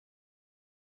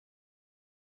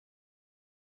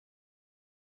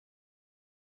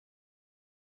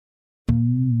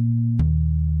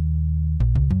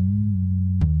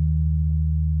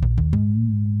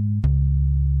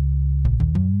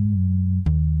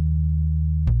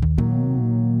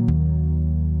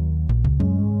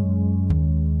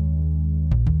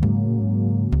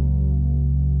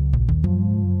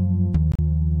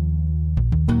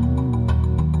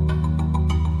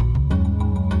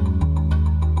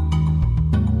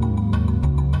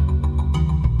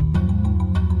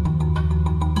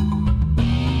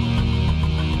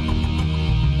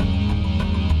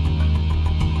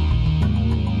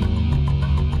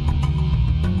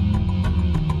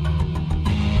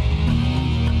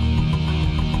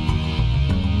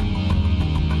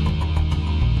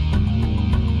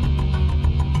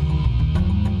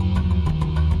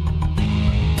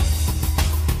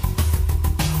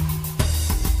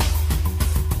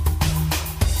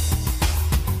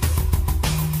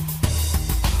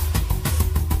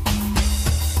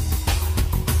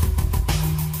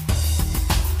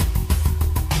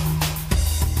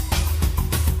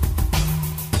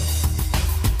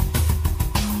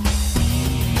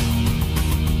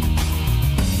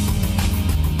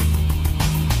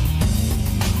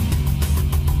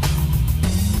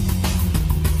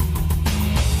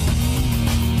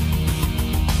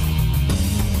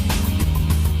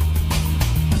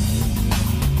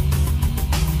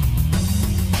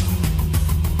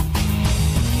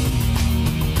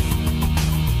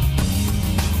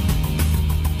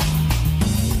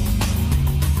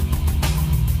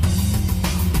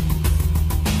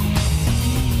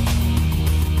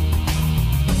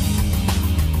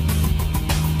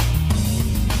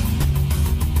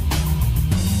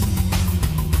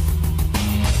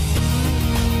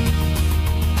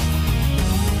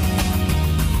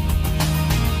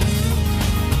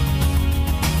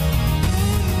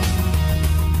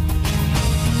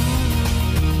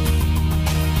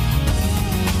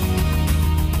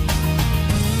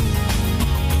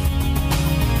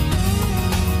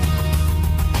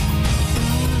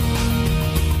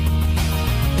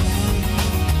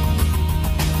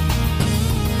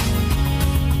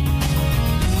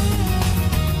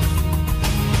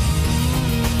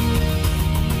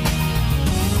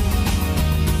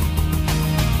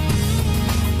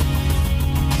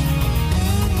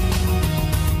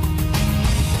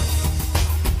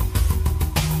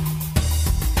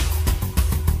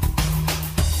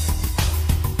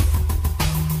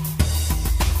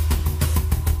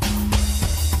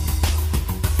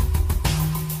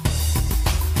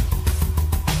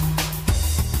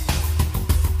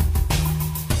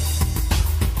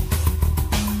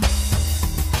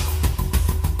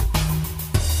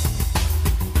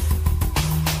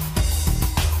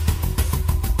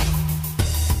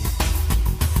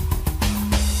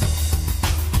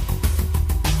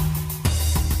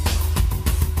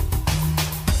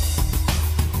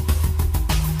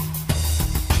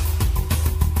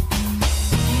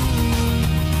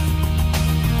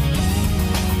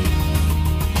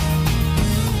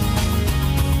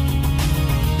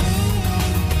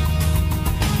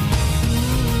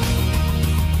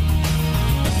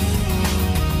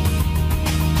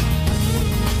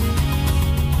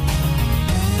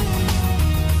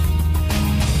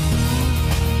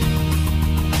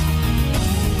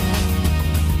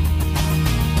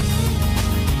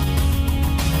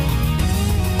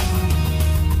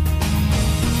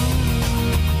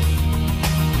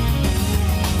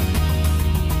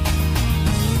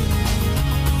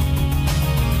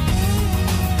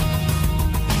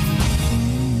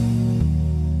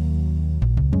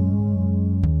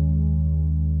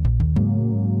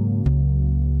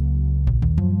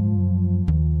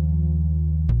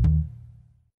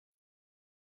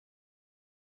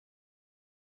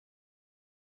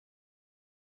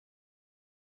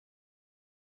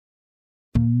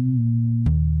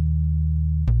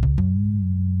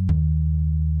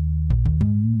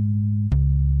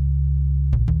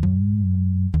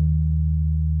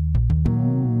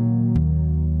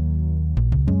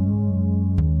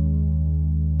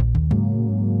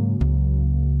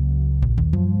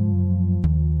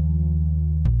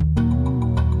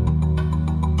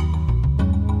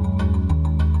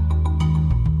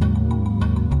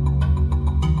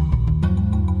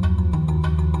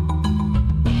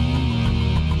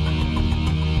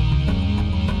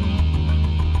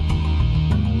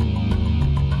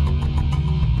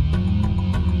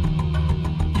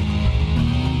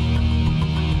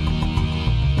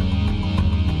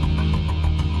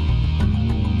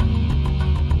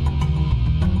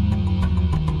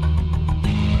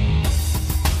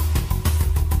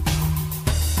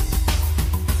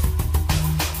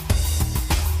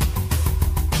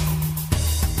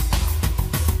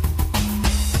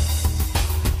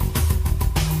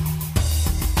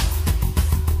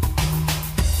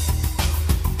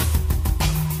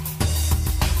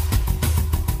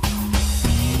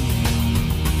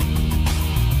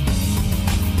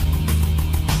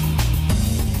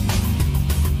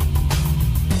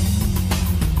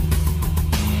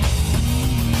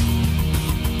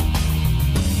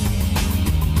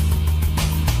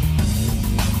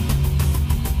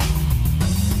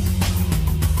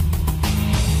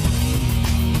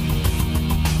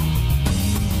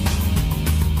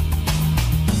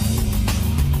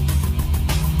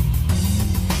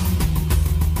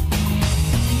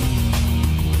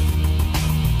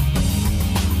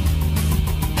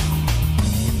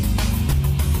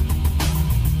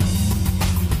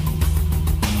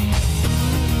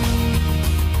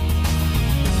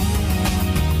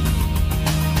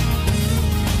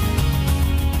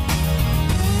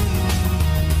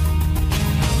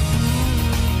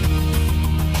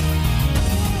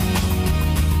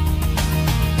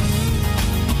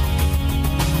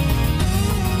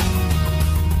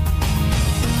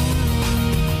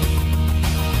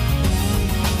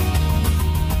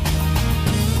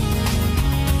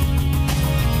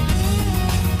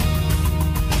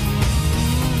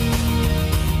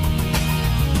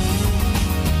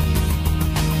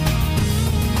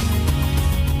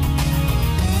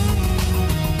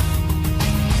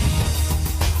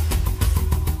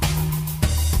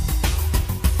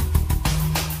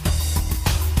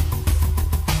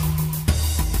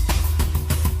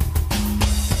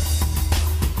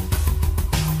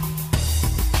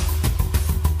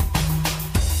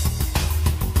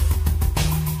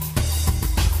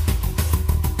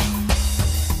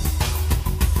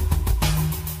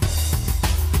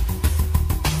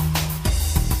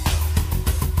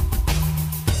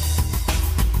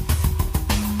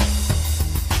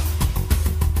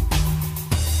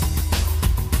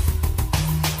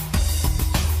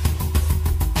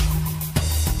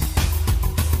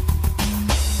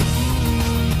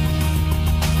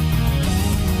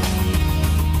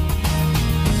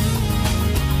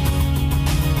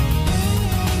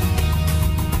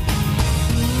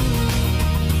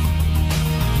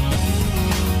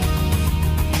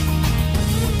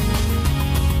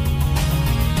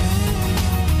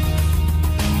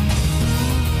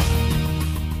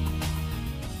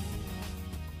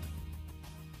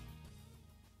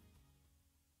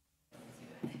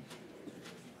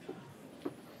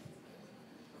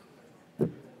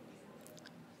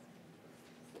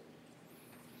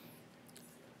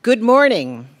Good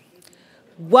morning.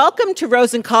 Welcome to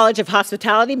Rosen College of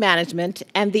Hospitality Management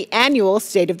and the annual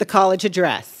State of the College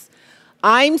Address.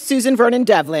 I'm Susan Vernon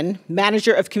Devlin,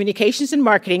 Manager of Communications and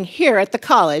Marketing here at the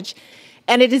college,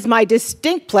 and it is my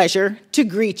distinct pleasure to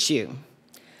greet you.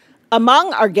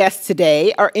 Among our guests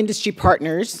today are industry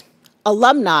partners,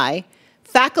 alumni,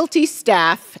 faculty,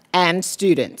 staff, and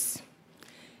students.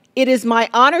 It is my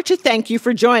honor to thank you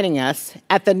for joining us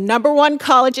at the #1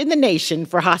 college in the nation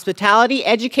for hospitality,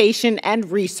 education, and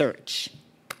research.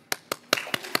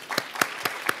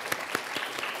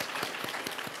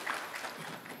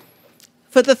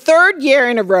 For the third year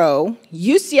in a row,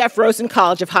 UCF Rosen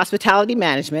College of Hospitality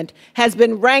Management has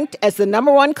been ranked as the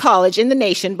 #1 college in the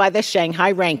nation by the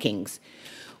Shanghai rankings.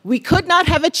 We could not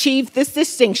have achieved this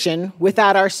distinction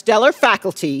without our stellar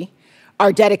faculty,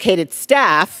 our dedicated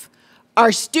staff,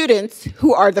 our students,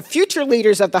 who are the future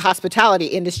leaders of the hospitality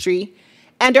industry,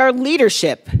 and our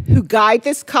leadership, who guide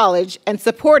this college and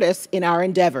support us in our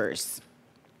endeavors.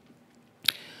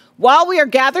 While we are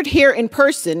gathered here in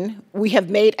person, we have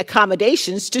made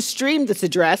accommodations to stream this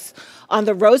address on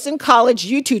the Rosen College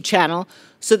YouTube channel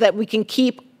so that we can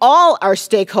keep all our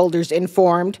stakeholders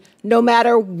informed, no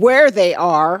matter where they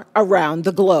are around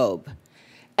the globe.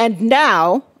 And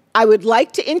now, I would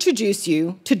like to introduce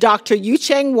you to Dr.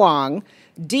 Youcheng Wang,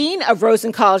 Dean of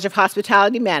Rosen College of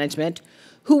Hospitality Management,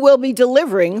 who will be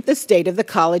delivering the State of the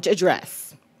College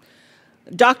Address.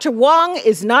 Dr. Wang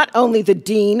is not only the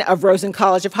Dean of Rosen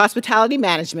College of Hospitality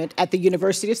Management at the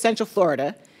University of Central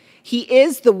Florida, he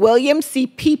is the William C.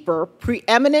 Pieper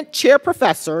Preeminent Chair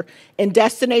Professor in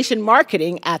Destination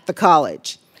Marketing at the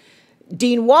college.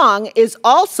 Dean Wang is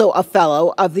also a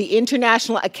Fellow of the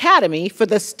International Academy for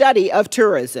the Study of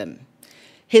Tourism.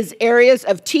 His areas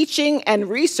of teaching and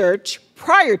research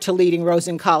prior to leading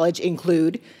Rosen College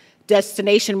include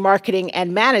destination marketing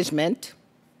and management,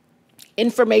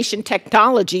 information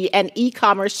technology and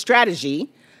e-commerce strategy,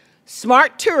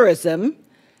 smart tourism,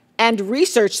 and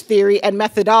research theory and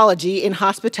methodology in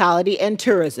hospitality and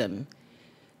tourism.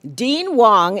 Dean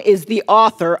Wang is the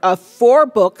author of 4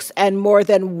 books and more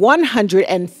than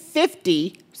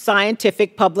 150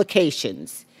 scientific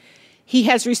publications. He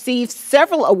has received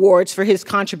several awards for his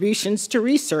contributions to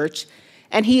research,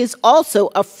 and he is also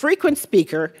a frequent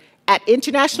speaker at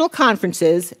international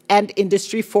conferences and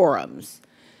industry forums.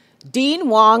 Dean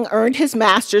Wang earned his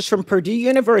master's from Purdue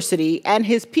University and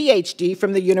his PhD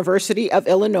from the University of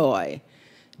Illinois.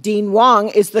 Dean Wang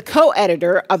is the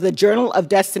co-editor of the Journal of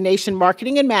Destination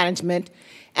Marketing and Management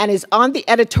and is on the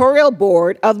editorial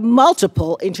board of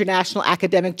multiple international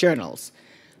academic journals.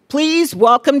 Please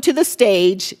welcome to the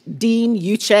stage Dean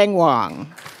Youcheng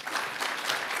Wang.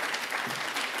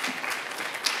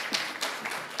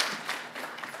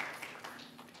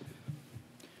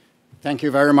 Thank you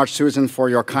very much, Susan, for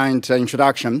your kind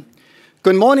introduction.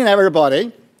 Good morning,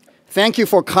 everybody. Thank you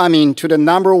for coming to the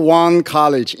 #1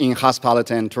 college in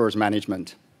hospitality and tourism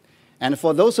management. And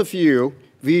for those of you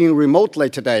viewing remotely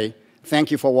today,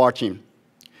 thank you for watching.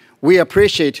 We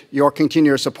appreciate your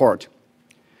continued support.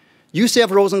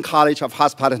 UCF Rosen College of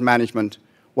Hospitality Management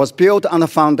was built on the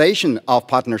foundation of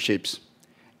partnerships.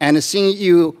 And seeing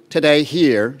you today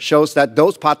here shows that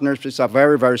those partnerships are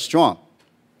very, very strong.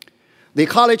 The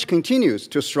college continues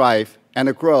to strive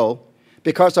and grow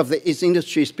because of its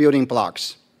industry's building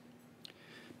blocks.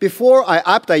 Before I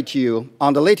update you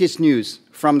on the latest news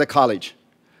from the college,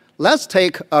 let's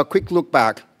take a quick look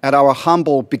back at our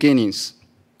humble beginnings.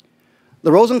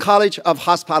 The Rosen College of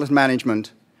Hospitality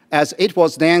Management, as it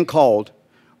was then called,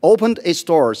 opened its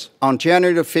doors on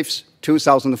January 5,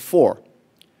 2004.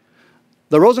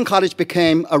 The Rosen College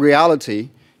became a reality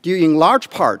due in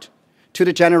large part to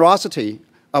the generosity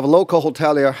of local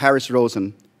hotelier Harris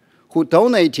Rosen, who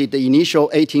donated the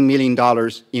initial $18 million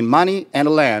in money and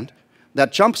land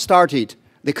that jump-started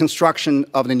the construction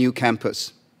of the new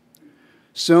campus.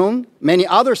 Soon, many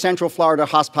other Central Florida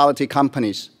hospitality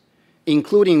companies,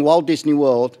 including Walt Disney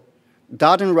World,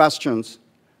 Darden Restaurants,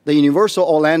 the Universal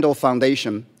Orlando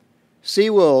Foundation,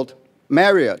 SeaWorld,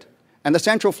 Marriott, and the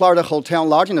Central Florida Hotel and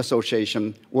Lodging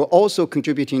Association were also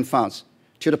contributing funds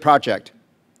to the project.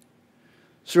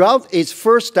 Throughout its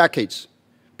first decades,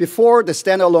 before the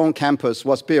standalone campus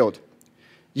was built,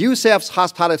 UCF's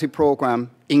hospitality program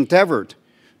endeavored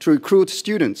to recruit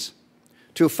students,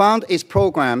 to fund its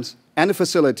programs and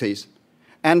facilities,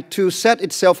 and to set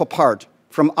itself apart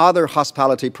from other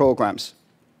hospitality programs.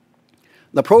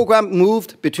 The program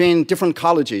moved between different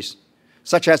colleges,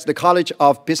 such as the College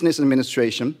of Business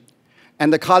Administration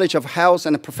and the College of Health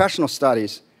and Professional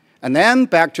Studies, and then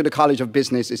back to the College of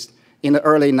Business in the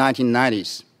early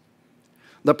 1990s.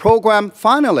 The program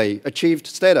finally achieved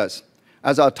status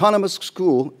as an autonomous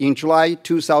school in July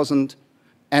 2000,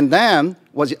 and then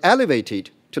was elevated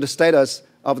to the status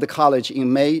of the college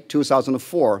in May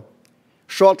 2004,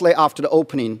 shortly after the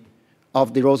opening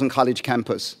of the Rosen College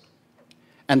campus.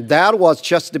 And that was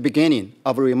just the beginning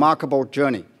of a remarkable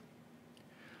journey.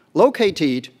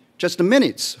 Located just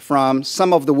minutes from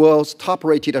some of the world's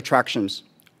top-rated attractions,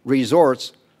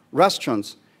 resorts,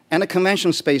 restaurants, and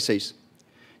convention spaces,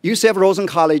 UCF Rosen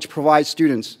College provides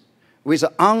students with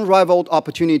an unrivaled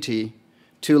opportunity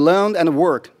to learn and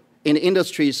work in the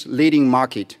industry's leading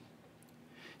market.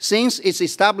 Since its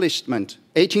establishment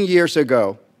 18 years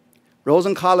ago,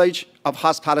 Rosen College of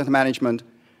Hospitality Management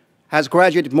has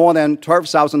graduated more than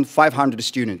 12,500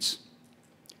 students.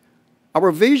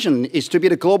 Our vision is to be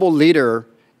the global leader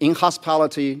in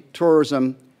hospitality,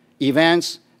 tourism,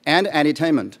 events, and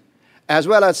entertainment, as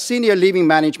well as senior living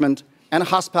management and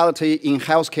hospitality in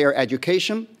healthcare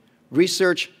education,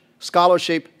 research,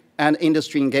 scholarship, and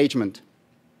industry engagement.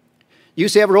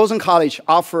 UCF Rosen College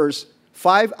offers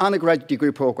 5 undergraduate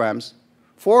degree programs,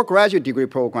 4 graduate degree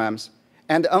programs,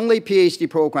 and the only PhD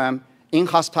program in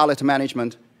hospitality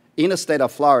management in the state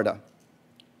of Florida.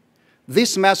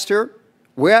 This semester,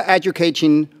 we're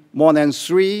educating more than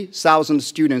 3,000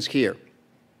 students here.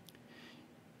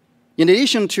 In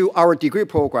addition to our degree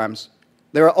programs,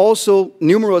 there are also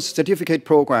numerous certificate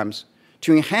programs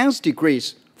to enhance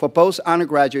degrees for both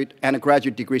undergraduate and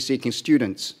graduate degree-seeking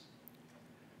students.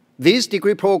 These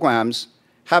degree programs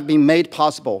have been made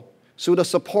possible through the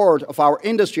support of our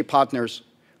industry partners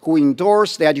who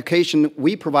endorse the education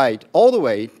we provide all the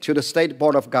way to the State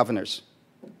Board of Governors.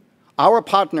 Our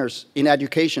partners in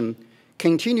education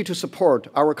continue to support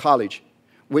our college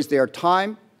with their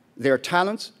time, their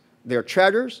talents, their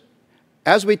treasures,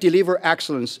 as we deliver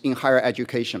excellence in higher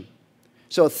education.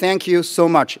 So thank you so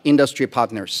much, industry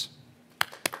partners.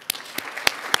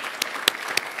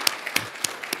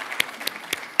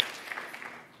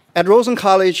 At Rosen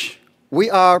College, we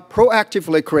are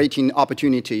proactively creating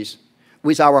opportunities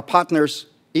with our partners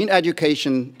in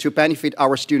education to benefit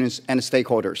our students and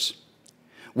stakeholders.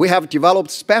 We have developed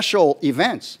special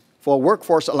events for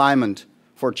workforce alignment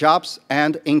for jobs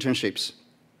and internships.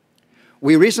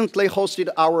 We recently hosted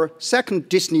our second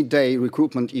Disney Day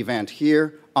recruitment event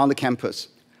here on the campus.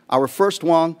 Our first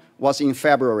one was in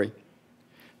February.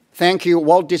 Thank you,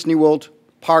 Walt Disney World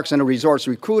Parks and Resorts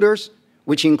recruiters,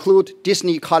 which include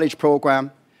Disney College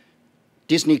Program,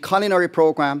 Disney Culinary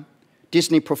Program,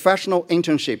 Disney Professional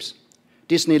Internships,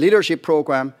 Disney Leadership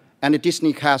Program, and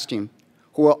Disney Casting,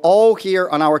 who are all here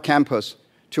on our campus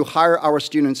to hire our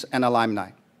students and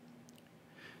alumni.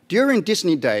 During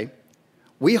Disney Day,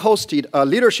 we hosted a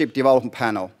leadership development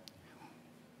panel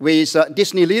with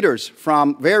Disney leaders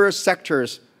from various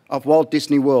sectors of Walt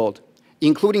Disney World,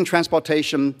 including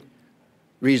transportation,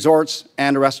 resorts,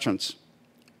 and restaurants.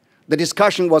 The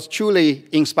discussion was truly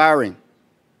inspiring.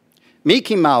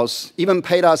 Mickey Mouse even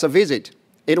paid us a visit.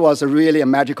 It was really a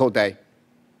magical day.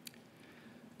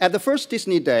 At the first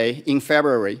Disney Day in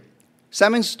February,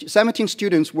 17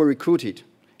 students were recruited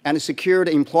and secured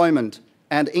employment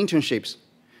and internships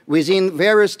within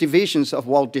various divisions of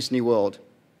Walt Disney World.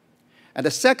 At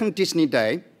the second Disney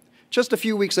Day, just a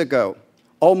few weeks ago,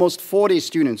 almost 40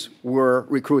 students were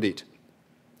recruited.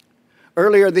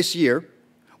 Earlier this year,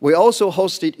 we also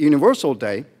hosted Universal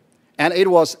Day, and it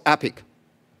was epic.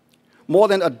 More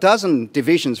than a dozen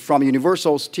divisions from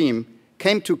Universal's team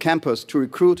came to campus to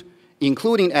recruit,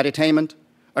 including entertainment,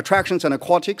 attractions and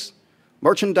aquatics,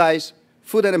 merchandise,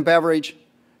 food and beverage,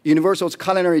 Universal's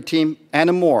culinary team,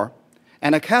 and more.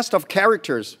 And a cast of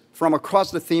characters from across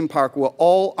the theme park were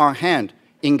all on hand,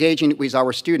 engaging with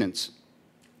our students.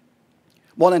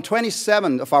 More than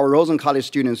 27 of our Rosen College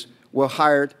students were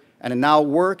hired and now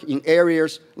work in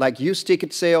areas like used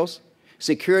ticket sales,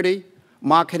 security,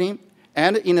 marketing,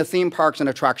 and in the theme parks and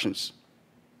attractions.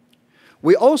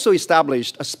 We also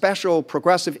established a special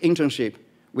progressive internship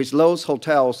with Lowe's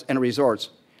Hotels and Resorts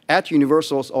at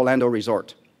Universal's Orlando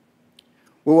Resort.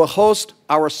 We will host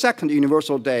our second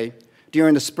Universal Day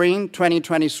during the spring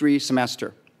 2023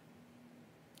 semester.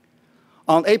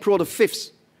 On April the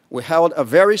 5th, we held a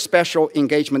very special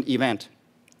engagement event.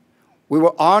 We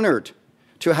were honored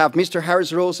to have Mr.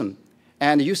 Harris Rosen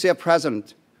and UCF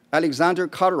President Alexander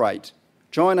Cartwright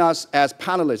join us as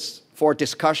panelists for a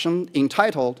discussion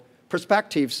entitled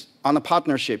Perspectives on the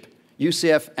Partnership,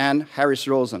 UCF and Harris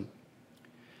Rosen.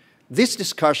 This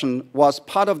discussion was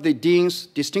part of the Dean's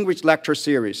Distinguished Lecture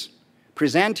Series,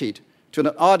 presented to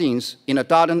the audience in the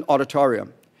Darden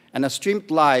Auditorium and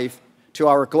streamed live to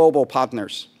our global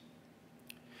partners.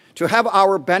 To have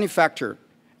our benefactor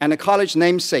and the college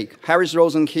namesake, Harris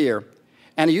Rosen, here,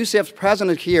 and UCF's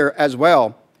president here as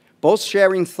well, both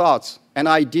sharing thoughts and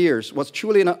ideas was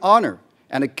truly an honor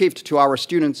and a gift to our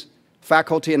students,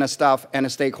 faculty and staff, and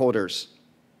stakeholders.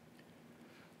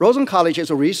 Rosen College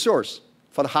is a resource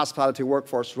for the hospitality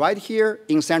workforce right here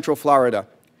in Central Florida,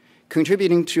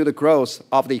 contributing to the growth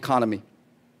of the economy.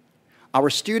 Our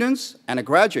students and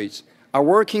graduates are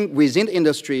working within the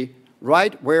industry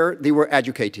right where they were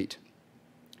educated.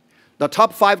 The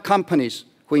top 5 companies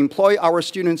who employ our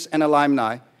students and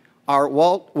alumni are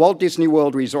Walt Disney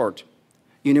World Resort,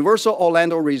 Universal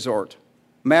Orlando Resort,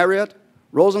 Marriott,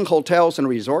 Rosen Hotels and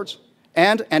Resorts,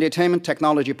 and entertainment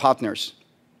technology partners.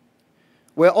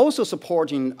 We're also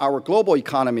supporting our global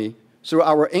economy through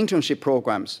our internship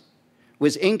programs,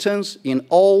 with interns in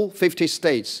all 50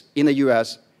 states in the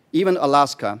US, even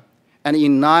Alaska, and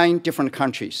in 9 different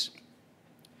countries.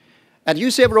 At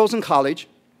UCF Rosen College,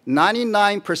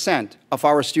 99% of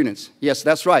our students, yes,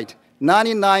 that's right,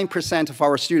 99% of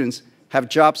our students have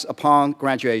jobs upon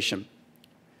graduation.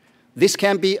 This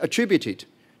can be attributed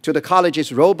to the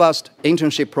college's robust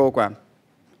internship program.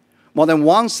 More than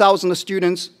 1,000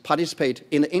 students participate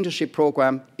in the internship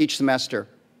program each semester.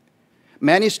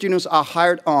 Many students are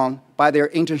hired on by their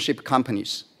internship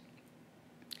companies.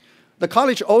 The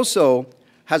college also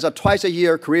has a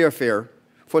twice-a-year career fair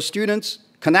for students,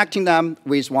 connecting them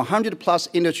with 100+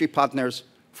 industry partners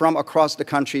from across the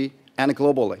country and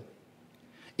globally.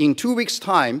 In 2 weeks'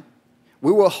 time,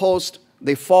 we will host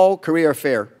the Fall Career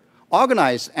Fair,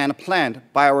 organized and planned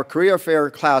by our career fair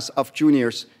class of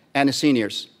juniors and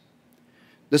seniors.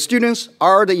 The students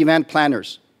are the event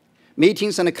planners.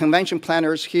 Meetings and convention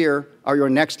planners here are your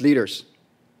next leaders.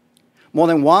 More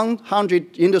than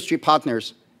 100 industry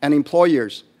partners and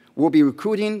employers will be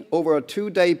recruiting over a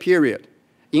 2-day period,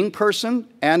 in person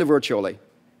and virtually.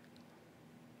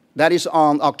 That is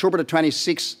on October the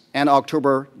 26th and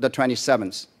October the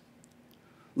 27th.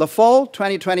 The Fall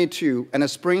 2022 and the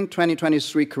Spring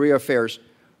 2023 career fairs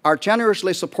are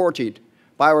generously supported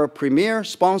by our premier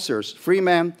sponsors,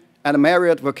 Freeman and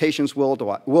Marriott Vacations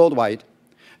Worldwide,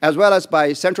 as well as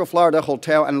by Central Florida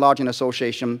Hotel and Lodging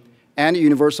Association and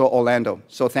Universal Orlando.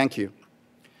 So thank you.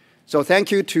 So thank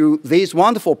you to these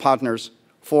wonderful partners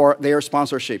for their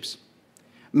sponsorships.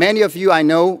 Many of you I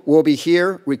know will be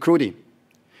here recruiting.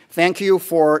 Thank you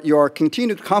for your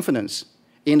continued confidence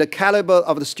in the caliber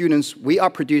of the students we are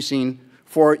producing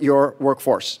for your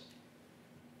workforce.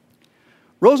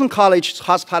 Rosen College's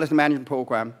hospitality management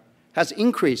program has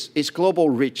increased its global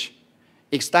reach,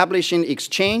 establishing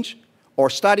exchange or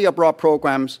study abroad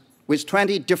programs with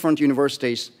 20 different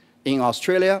universities in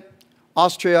Australia,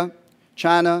 Austria,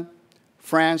 China,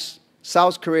 France,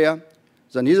 South Korea,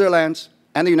 the Netherlands,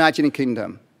 and the United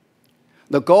Kingdom.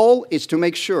 The goal is to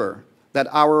make sure that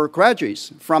our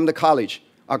graduates from the college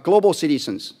are global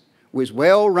citizens with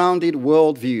well-rounded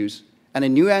worldviews and a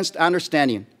nuanced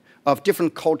understanding of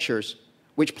different cultures,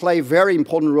 which play very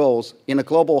important roles in the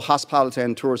global hospitality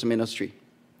and tourism industry.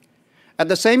 At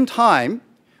the same time,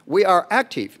 we are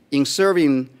active in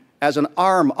serving as an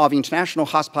arm of international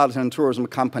hospitality and tourism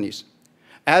companies,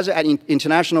 as an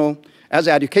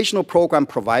educational program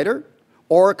provider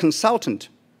or consultant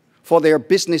for their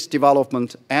business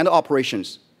development and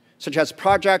operations, such as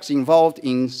projects involved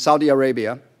in Saudi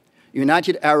Arabia,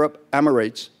 United Arab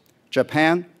Emirates,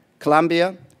 Japan,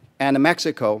 Colombia, and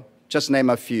Mexico, just name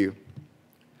a few.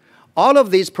 All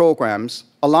of these programs,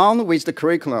 along with the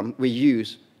curriculum we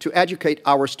use to educate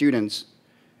our students,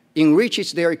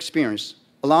 enriches their experience,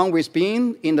 along with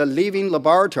being in the living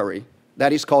laboratory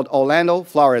that is called Orlando,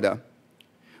 Florida.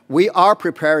 We are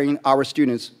preparing our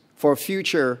students for a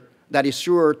future that is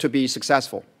sure to be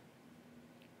successful.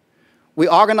 We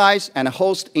organize and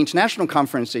host international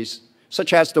conferences,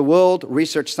 such as the World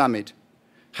Research Summit,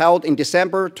 held in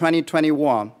December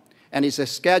 2021, and is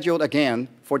scheduled again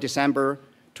for December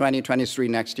 2023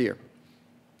 next year.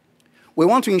 We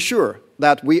want to ensure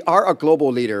that we are a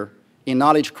global leader in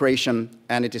knowledge creation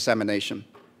and dissemination.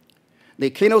 The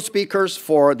keynote speakers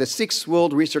for the 6th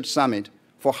World Research Summit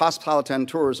for Hospitality and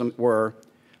Tourism were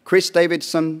Chris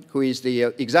Davidson, who is the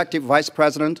Executive Vice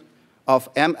President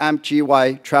of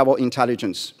MMGY Travel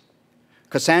Intelligence,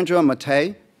 Cassandra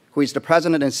Matei, who is the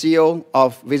President and CEO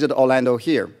of Visit Orlando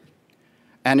here,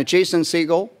 and Jason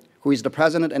Siegel, who is the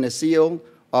President and the CEO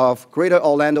of Greater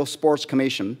Orlando Sports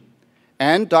Commission,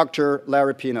 and Dr.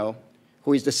 Larry Pino,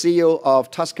 who is the CEO of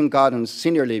Tuscan Gardens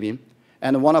Senior Living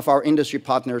and one of our industry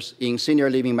partners in senior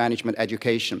living management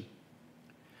education.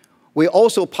 We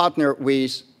also partner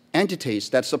with entities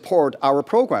that support our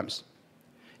programs.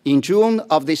 In June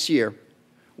of this year,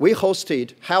 we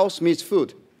hosted Health Meets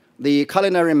Food, the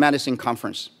culinary medicine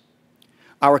conference.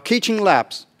 Our kitchen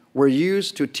labs were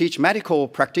used to teach medical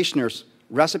practitioners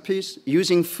recipes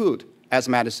using food as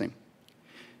medicine.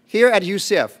 Here at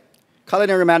UCF,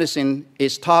 culinary medicine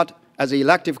is taught as an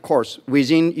elective course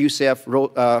within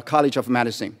UCF College of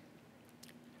Medicine.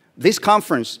 This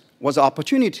conference was an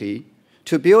opportunity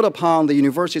to build upon the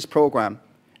university's program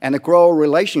and grow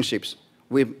relationships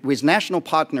with national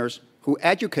partners who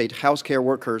educate healthcare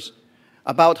workers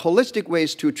about holistic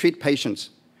ways to treat patients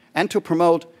and to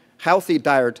promote healthy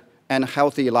diet and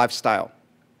healthy lifestyle.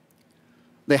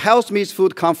 The Health Meets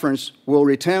Food Conference will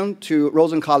return to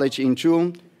Rosen College in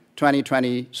June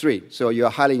 2023, so you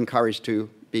are highly encouraged to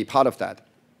be part of that.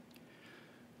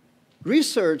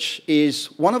 Research is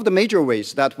one of the major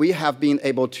ways that we have been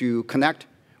able to connect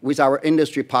with our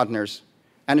industry partners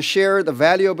and share the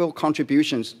valuable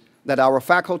contributions that our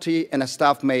faculty and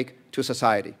staff make to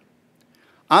society.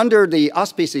 Under the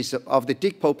auspices of the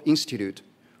Dick Pope Institute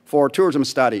for Tourism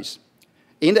Studies,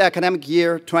 in the academic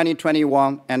year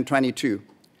 2021 and 22,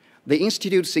 the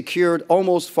Institute secured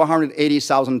almost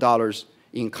 $480,000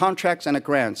 in contracts and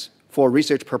grants for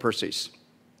research purposes.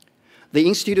 The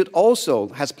Institute also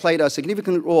has played a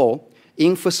significant role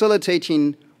in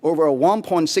facilitating over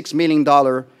 $1.6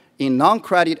 million in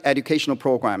non-credit educational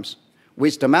programs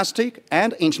with domestic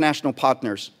and international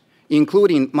partners,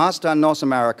 including Mazda North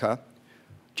America,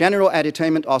 General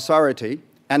Entertainment Authority,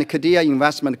 and Qiddiya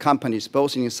investment companies,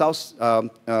 both in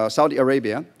Saudi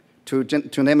Arabia, to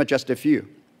name just a few.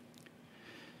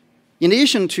 In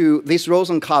addition to this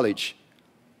Rosen College,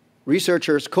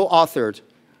 researchers co-authored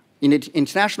an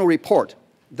international report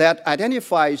that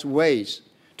identifies ways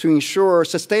to ensure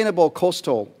sustainable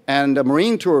coastal and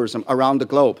marine tourism around the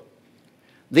globe.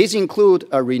 These include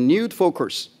a renewed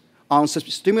focus on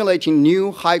stimulating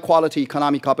new high-quality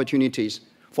economic opportunities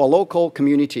for local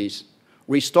communities,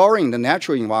 restoring the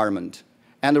natural environment,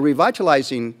 and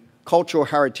revitalizing cultural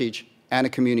heritage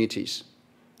and communities.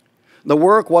 The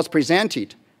work was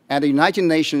presented at the United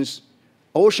Nations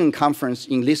Ocean Conference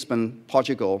in Lisbon,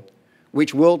 Portugal,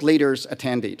 which world leaders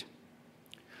attended.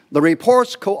 The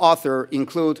report's co-authors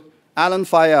include Alan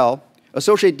Fayel,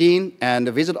 Associate Dean and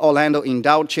Visit Orlando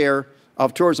Endowed Chair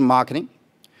of Tourism Marketing,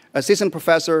 Assistant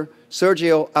Professor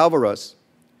Sergio Alvarez,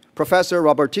 Professor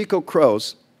Robertico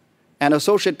Cruz, and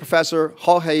Associate Professor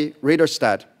Jorge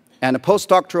Riederstadt, and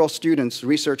postdoctoral students,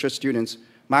 researcher students,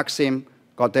 Maxime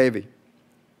Gordevi.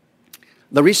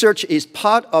 The research is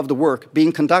part of the work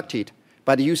being conducted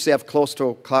by the UCF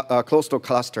Coastal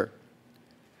Cluster.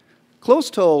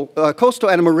 Coastal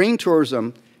and marine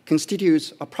tourism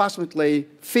constitutes approximately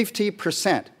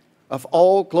 50% of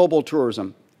all global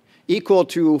tourism, equal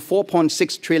to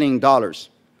 $4.6 trillion,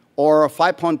 or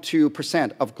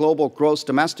 5.2% of global gross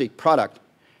domestic product,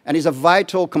 and is a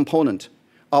vital component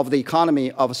of the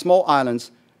economy of small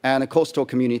islands and coastal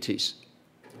communities.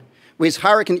 With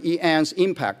Hurricane Ian's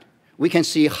impact, we can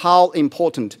see how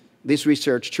important this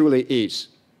research truly is.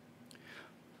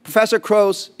 Professor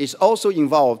Cruz is also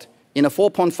involved in a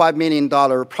 $4.5 million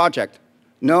project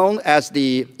known as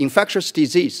the Infectious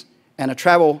Disease and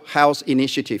Travel Health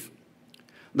Initiative.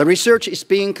 The research is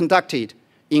being conducted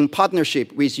in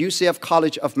partnership with UCF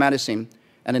College of Medicine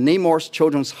and Nemours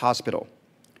Children's Hospital.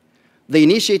 The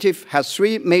initiative has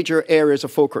three major areas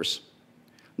of focus.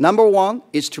 Number one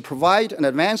is to provide an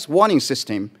advanced warning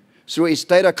system through its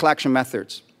data collection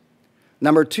methods.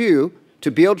 Number two,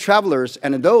 to build travelers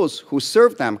and those who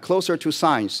serve them closer to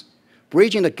science,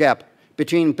 bridging the gap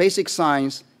between basic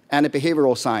science and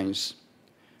behavioral science.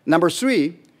 Number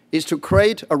three is to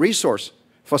create a resource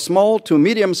for small to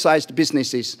medium-sized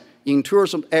businesses in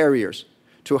tourism areas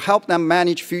to help them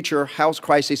manage future health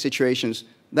crisis situations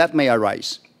that may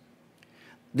arise.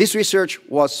 This research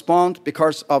was spawned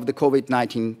because of the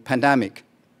COVID-19 pandemic.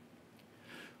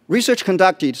 Research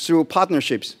conducted through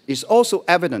partnerships is also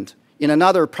evident in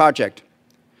another project.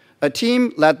 A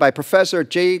team led by Professor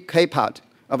Jay Kapat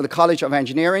of the College of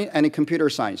Engineering and Computer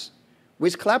Science,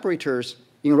 with collaborators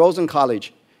in Rosen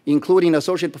College, including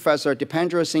Associate Professor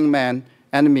Dipendra Singh Man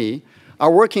and me,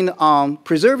 are working on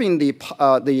preserving the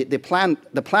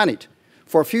planet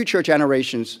for future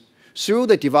generations through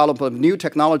the development of new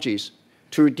technologies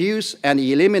to reduce and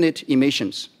eliminate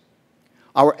emissions.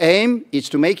 Our aim is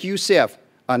to make UCF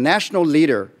a national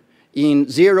leader in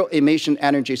zero-emission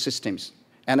energy systems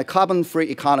and a carbon-free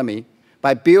economy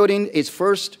by building its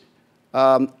first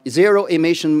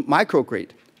zero-emission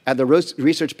microgrid at the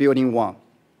Research Building 1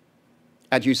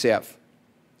 at UCF.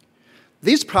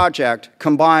 This project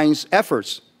combines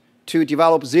efforts to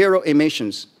develop zero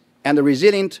emissions and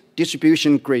resilient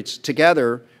distribution grids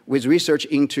together with research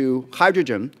into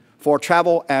hydrogen for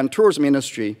travel and tourism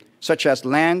industry, such as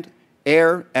land,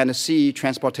 air, and sea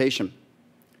transportation.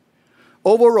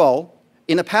 Overall,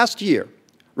 in the past year,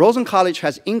 Rosen College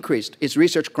has increased its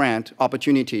research grant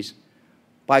opportunities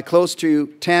by close to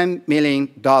 $10 million.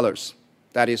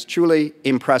 That is truly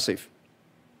impressive.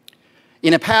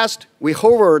 In the past, we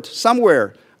hovered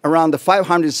somewhere around the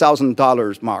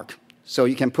 $500,000 mark, so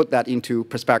you can put that into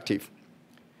perspective.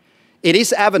 It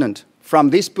is evident from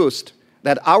this boost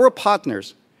that our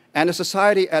partners and the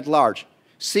society at large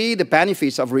see the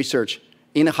benefits of research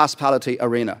in the hospitality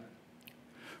arena.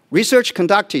 Research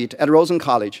conducted at Rosen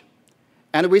College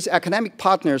and with academic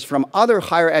partners from other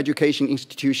higher education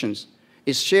institutions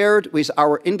is shared with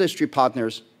our industry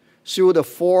partners through the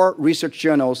 4 research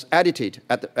journals edited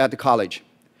at the college,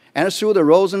 and through the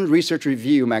Rosen Research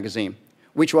Review magazine,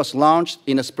 which was launched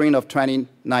in the spring of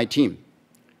 2019.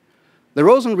 The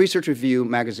Rosen Research Review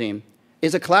magazine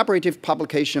is a collaborative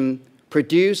publication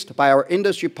produced by our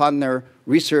industry partner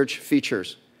Research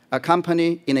Features, a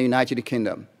company in the United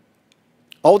Kingdom.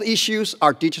 All the issues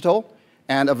are digital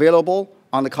and available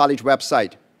on the college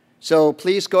website, so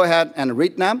please go ahead and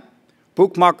read them,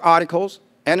 bookmark articles,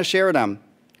 and share them.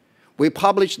 We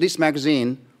publish this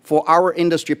magazine for our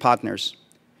industry partners.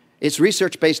 Its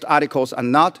research-based articles are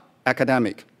not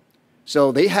academic,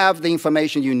 so they have the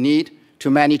information you need to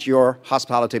manage your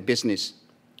hospitality business.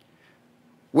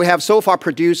 We have so far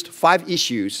produced 5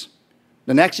 issues.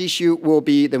 The next issue will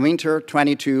be the Winter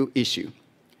 22 issue,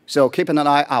 so keep an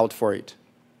eye out for it.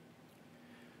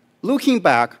 Looking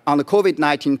back on the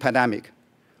COVID-19 pandemic,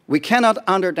 we cannot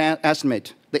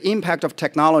underestimate the impact of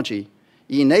technology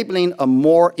in enabling a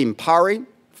more empowering,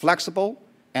 flexible,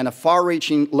 and a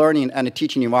far-reaching learning and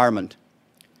teaching environment.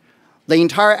 The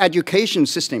entire education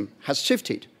system has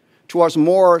shifted towards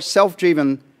more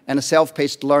self-driven and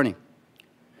self-paced learning.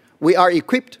 We are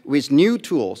equipped with new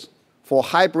tools for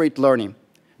hybrid learning,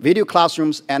 video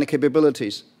classrooms, and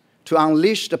capabilities to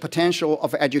unleash the potential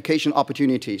of education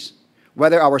opportunities,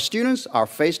 whether our students are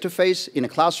face-to-face in a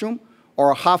classroom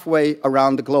or halfway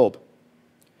around the globe.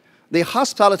 The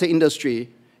hospitality industry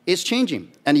is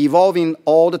changing and evolving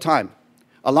all the time,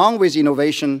 along with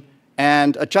innovation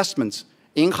and adjustments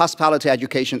in hospitality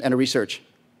education and research.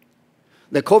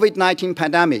 The COVID-19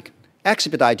 pandemic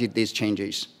expedited these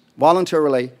changes,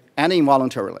 voluntarily and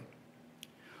involuntarily.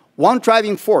 One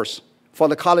driving force for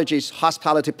the college's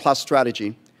Hospitality Plus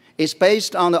strategy is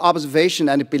based on the observation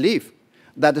and belief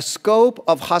that the scope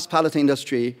of hospitality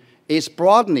industry is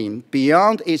broadening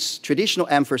beyond its traditional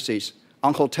emphasis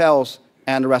on hotels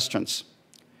and restaurants.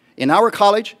 In our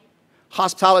college,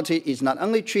 hospitality is not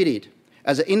only treated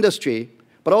as an industry,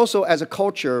 but also as a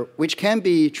culture which can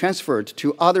be transferred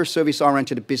to other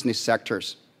service-oriented business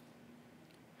sectors.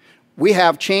 We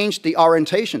have changed the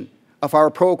orientation of our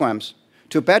programs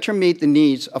to better meet the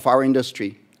needs of our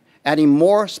industry, adding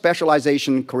more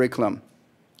specialization curriculum.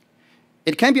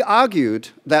 It can be argued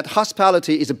that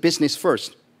hospitality is a business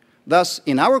first. Thus,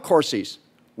 in our courses,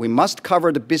 we must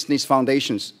cover the business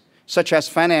foundations, such as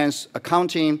finance,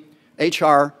 accounting,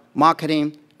 HR,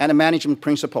 marketing, and management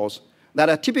principles that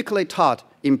are typically taught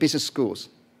in business schools.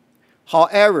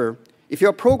 However, if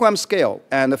your program scale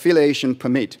and affiliation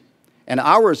permit, and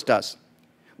ours does,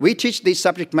 we teach these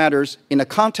subject matters in the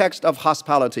context of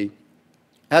hospitality,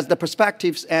 as the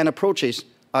perspectives and approaches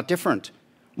are different,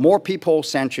 more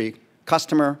people-centric,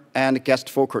 customer and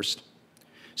guest-focused.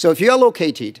 So if you are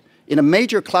located in a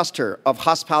major cluster of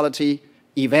hospitality,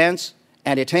 events,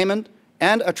 entertainment,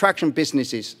 and attraction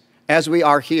businesses, as we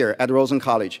are here at Rosen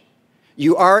College,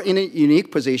 you are in a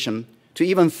unique position to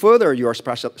even further your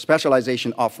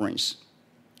specialization offerings.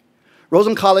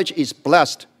 Rosen College is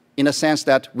blessed in the sense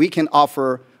that we can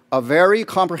offer a very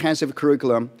comprehensive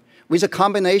curriculum with a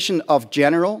combination of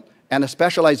general and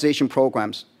specialization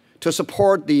programs to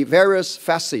support the various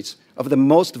facets of the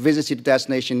most visited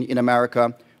destination in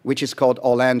America, which is called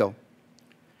Orlando.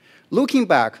 Looking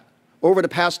back over the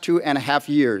past 2.5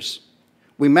 years,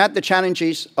 we met the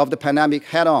challenges of the pandemic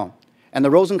head-on, and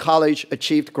the Rosen College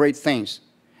achieved great things,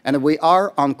 and we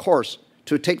are on course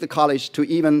to take the college to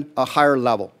even a higher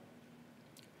level.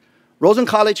 Rosen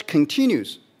College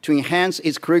continues to enhance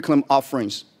its curriculum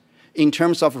offerings in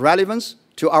terms of relevance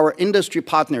to our industry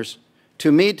partners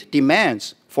to meet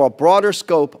demands for a broader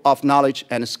scope of knowledge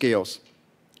and skills.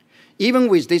 Even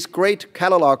with this great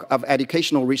catalog of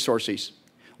educational resources,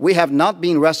 we have not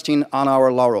been resting on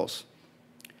our laurels.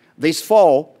 This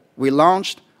fall, we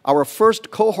launched our first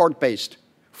cohort-based,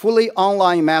 fully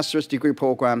online master's degree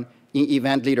program in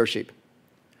event leadership.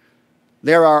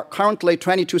 There are currently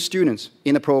 22 students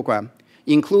in the program,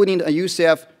 including a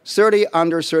UCF 30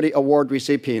 Under 30 award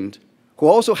recipient, who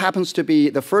also happens to be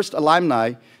the first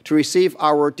alumni to receive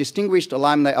our Distinguished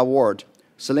Alumni Award,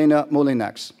 Selena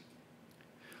Molinex.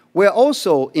 We are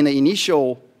also in the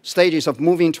initial stages of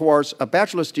moving towards a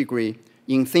bachelor's degree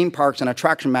in theme parks and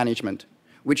attraction management,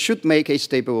 which should make its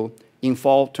debut in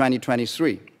fall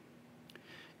 2023.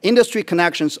 Industry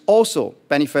connections also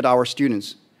benefit our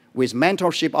students with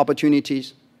mentorship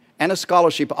opportunities and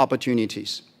scholarship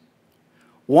opportunities.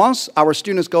 Once our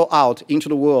students go out into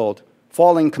the world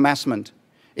following commencement,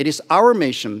 it is our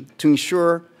mission to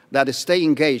ensure that they stay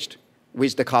engaged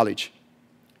with the college.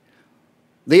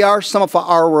 They are some of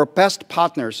our best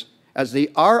partners as they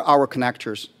are our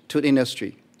connectors to the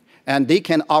industry, and they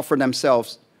can offer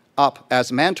themselves up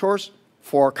as mentors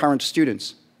for current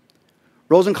students.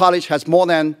 Rosen College has more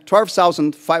than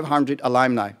 12,500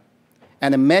 alumni,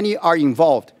 and many are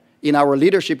involved in our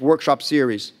leadership workshop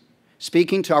series,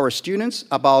 speaking to our students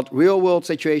about real-world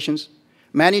situations,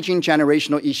 managing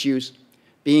generational issues,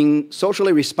 being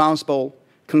socially responsible,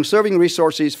 conserving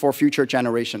resources for future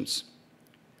generations.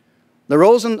 The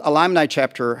Rosen Alumni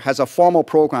Chapter has a formal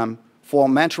program for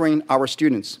mentoring our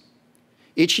students.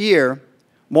 Each year,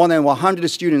 more than 100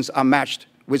 students are matched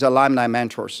with alumni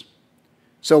mentors.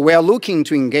 So we are looking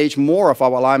to engage more of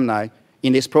our alumni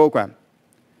in this program.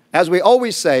 As we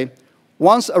always say,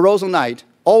 once a Rosenite,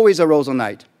 always a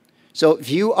Rosenite. So if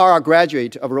you are a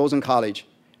graduate of Rosen College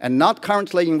and not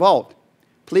currently involved,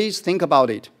 please think about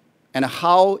it and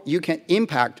how you can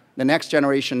impact the next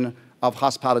generation of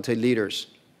hospitality leaders.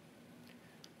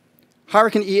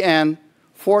 Hurricane Ian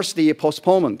forced the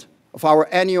postponement of our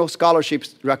annual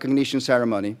scholarships recognition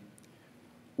ceremony.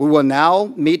 We will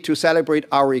now meet to celebrate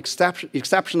our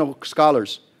exceptional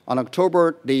scholars on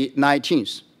October the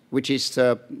 19th, which is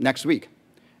next week,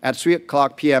 at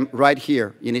 3:00 p.m. right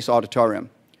here in this auditorium.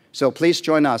 So please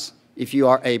join us if you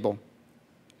are able.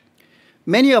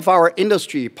 Many of our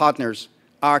industry partners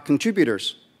are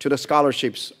contributors to the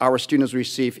scholarships our students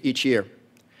receive each year,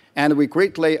 and we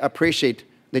greatly appreciate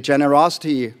the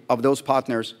generosity of those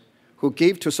partners who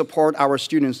give to support our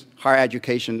students' higher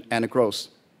education and growth.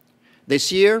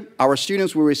 This year, our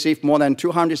students will receive more than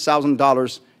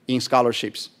 $200,000 in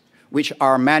scholarships, which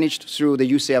are managed through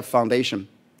the UCF Foundation.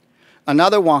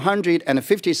 Another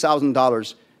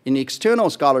 $150,000 in external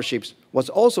scholarships was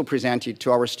also presented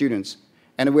to our students,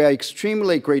 and we are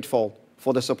extremely grateful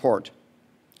for the support.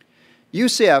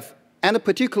 UCF, and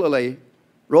particularly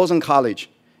Rosen College,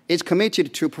 is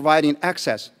committed to providing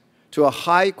access to a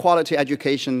high-quality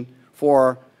education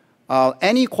for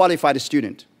any qualified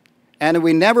student, and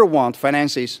we never want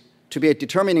finances to be a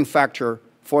determining factor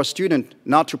for a student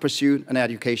not to pursue an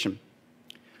education.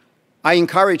 I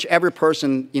encourage every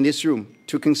person in this room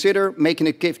to consider making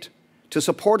a gift to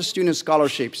support student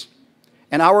scholarships,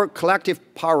 and our collective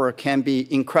power can be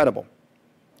incredible.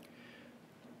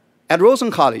 At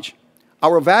Rosen College,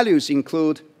 our values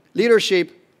include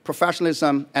leadership,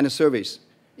 professionalism, and service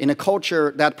in a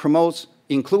culture that promotes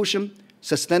inclusion,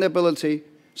 sustainability,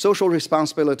 social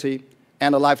responsibility,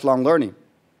 and lifelong learning.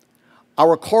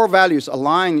 Our core values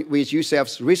align with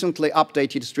UCF's recently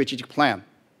updated strategic plan.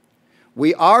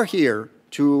 We are here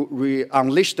to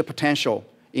unleash the potential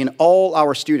in all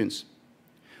our students.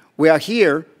 We are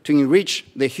here to enrich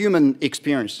the human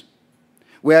experience.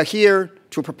 We are here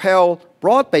to propel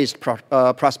broad-based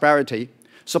prosperity,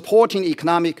 supporting the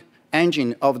economic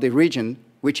engine of the region,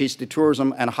 which is the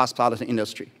tourism and hospitality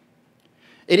industry.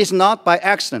 It is not by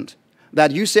accident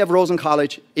that UCF Rosen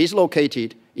College is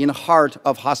located in the heart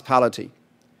of hospitality.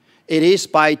 It is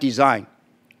by design.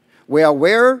 We are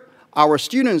where our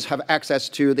students have access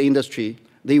to the industry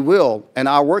they will and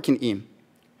are working in.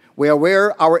 We are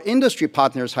where our industry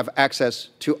partners have access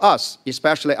to us,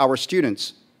 especially our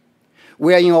students.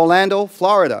 We are in Orlando,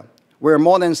 Florida, where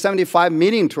more than 75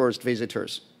 million tourist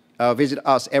visitors visit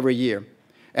us every year,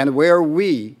 and where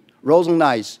we,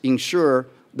 Rosenites, ensure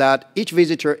that each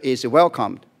visitor is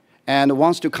welcomed and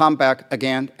wants to come back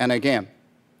again and again.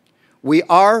 We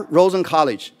are Rosen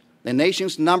College, the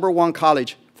nation's #1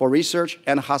 college for research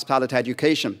and hospitality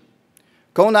education.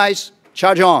 Go Knights,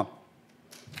 charge on!